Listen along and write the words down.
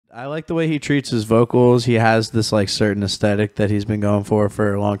I like the way he treats his vocals. He has this like certain aesthetic that he's been going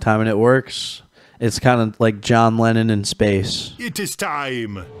for a long time, and it works. It's kind of like John Lennon in space. It is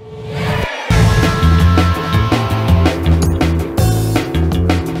time.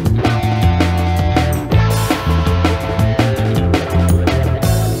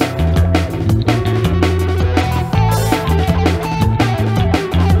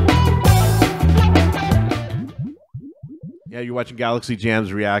 Yeah, you're watching Galaxy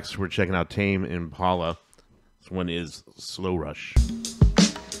Jams Reacts. We're checking out Tame Impala. This one is Slow Rush.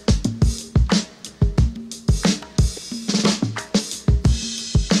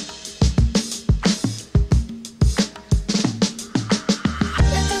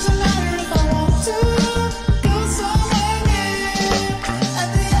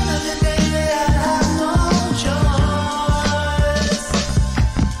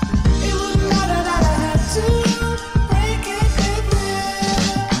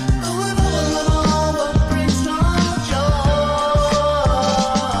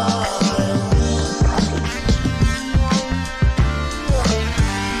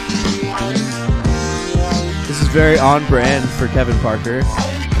 This is very on brand for Kevin Parker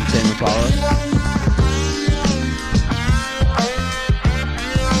from Tame Impalas.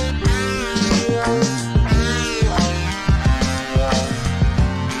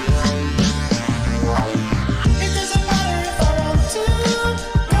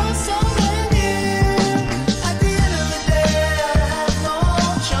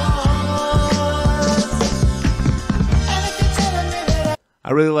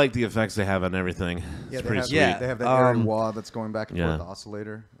 I really like the effects they have on everything. It's pretty sweet. They have that airy wah that's going back and forth, the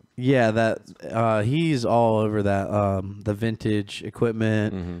oscillator. Yeah, that he's all over that. The vintage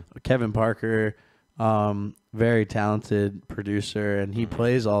equipment. Kevin Parker, very talented producer, and he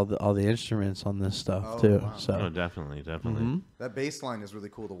plays all the instruments on this stuff too. Wow. So definitely. That bass line is really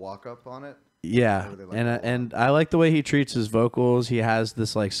cool to walk up on it. Yeah, and I like the way he treats his vocals. He has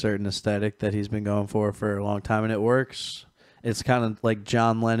this like certain aesthetic that he's been going for a long time, and it works. It's kind of like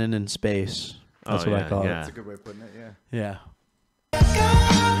John Lennon in space. That's what I call it. That's a good way of putting it, Yeah.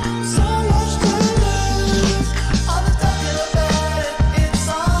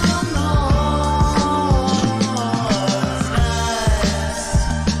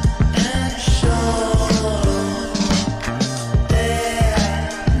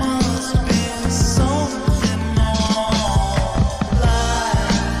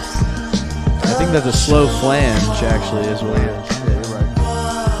 I think that's a slow flange, actually, is what it is. Yeah, you're right.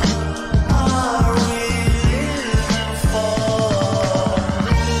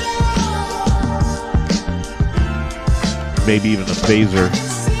 Maybe even a phaser.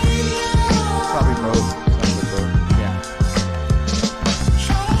 Probably both. Yeah.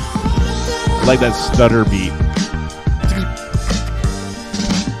 I like that stutter beat.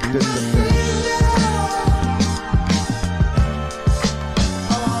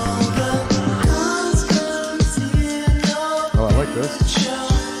 Oh, I like this.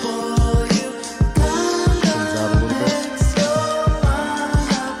 Comes out a little bit.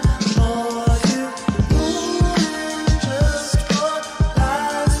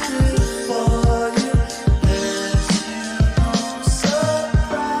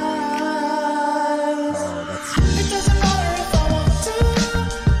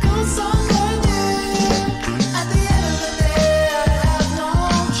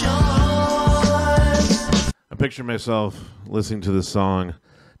 Picture myself listening to this song,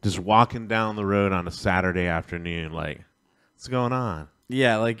 just walking down the road on a Saturday afternoon, like, what's going on?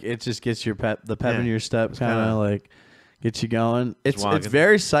 Yeah, like it just gets your pep in your step, kind of like gets you going. It's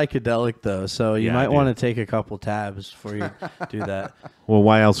very psychedelic though, so you might want to take a couple tabs before you do that. Well,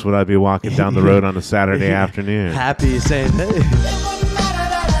 why else would I be walking down the road on a Saturday afternoon? Happy saying, hey.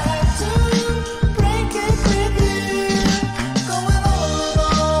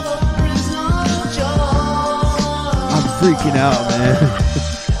 Freaking out, man.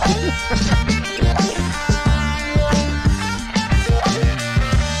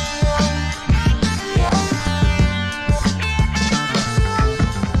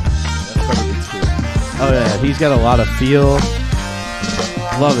 Oh yeah, he's got a lot of feel.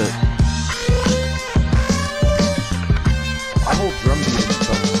 Love it. The whole drum beat and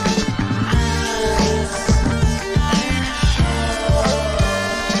stuff.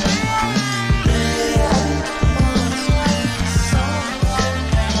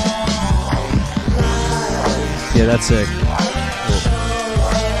 Yeah, that's sick.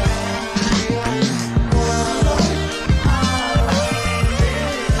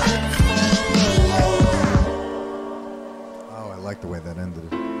 Oh, I like the way that ended.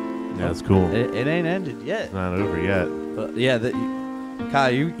 Yeah, that's cool. It ain't ended yet. It's not over yet. But yeah, Kai,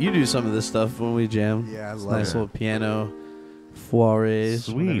 you do some of this stuff when we jam. Yeah, I It's love nice it. little piano foirays.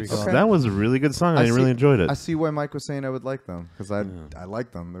 whatever you Sweet. call it. Okay. That was a really good song. I see- really enjoyed it. I see why Mike was saying I would like them because I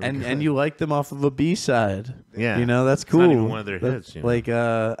like them. They were And good. you like them off of a B-side. Yeah. You know, that's It's cool. not even one of their That's- hits, you know? Like,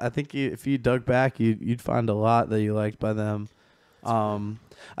 I think if you dug back, you'd find a lot that you liked by them.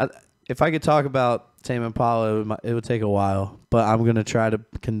 If I could talk about Tame Impala, it would take a while, but I'm gonna try to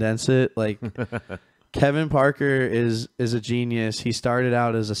condense it. Like, Kevin Parker is a genius. He started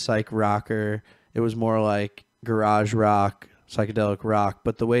out as a psych rocker. It was more like garage rock, psychedelic rock,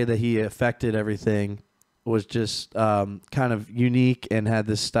 but the way that he affected everything was just kind of unique and had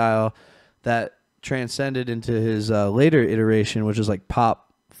this style that transcended into his later iteration, which is like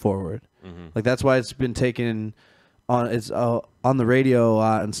pop forward. Like, that's why it's been taken on. It's on the radio a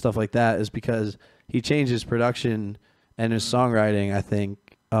lot and stuff like that, is because he changed his production and his songwriting, I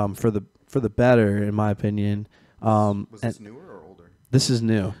think, for the better, in my opinion. Was this newer or older? This is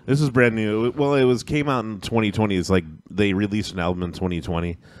new. This is brand new. Well, it came out in 2020. It's like they released an album in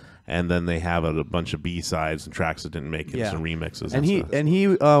 2020, and then they have a bunch of B-sides and tracks that didn't make it, Yeah. some remixes. And stuff. he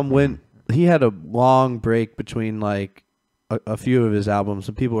went. He had a long break between like a few of his albums,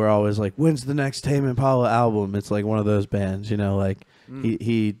 and people were always like, "When's the next Tame Impala album?" It's like one of those bands, you know. Like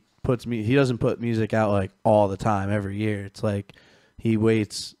he doesn't put music out like all the time every year. It's like he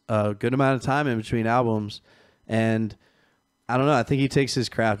waits a good amount of time in between albums, and I don't know. I think he takes his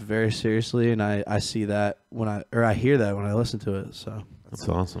craft very seriously, and I see that I hear that when I listen to it. So That's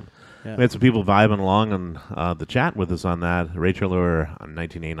awesome. Yeah. We had some people vibing along on the chat with us on that. Rachel Lure on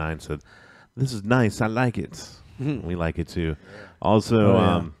 1989 said, "This is nice. I like it." We like it too.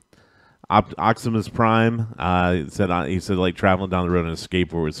 Also, Optimus Prime he said like traveling down the road on a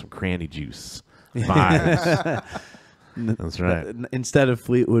skateboard with some cranny juice. Vibes. That's right. Instead of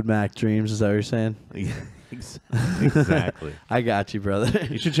Fleetwood Mac Dreams, is that what you're saying? Exactly. I got you, brother.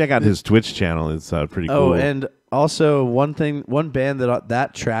 You should check out his Twitch channel. It's pretty cool. Oh, and also one band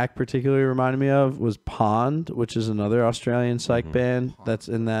that track particularly reminded me of was Pond, which is another Australian psych band that's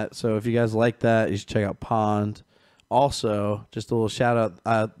in that. So if you guys like that, you should check out Pond. Also, just a little shout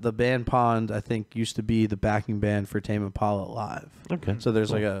out, the band Pond, I think, used to be the backing band for Tame Impala Live. Okay. So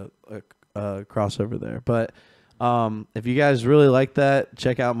there's like a crossover there. But if you guys really like that,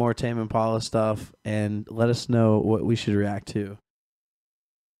 check out more Tame Impala stuff and let us know what we should react to.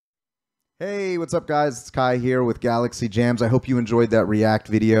 Hey, what's up, guys? It's Kai here with Galaxy Jams. I hope you enjoyed that React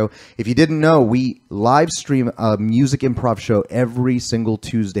video. If you didn't know, we live stream a music improv show every single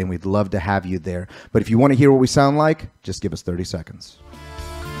Tuesday, and we'd love to have you there. But if you want to hear what we sound like, just give us 30 seconds.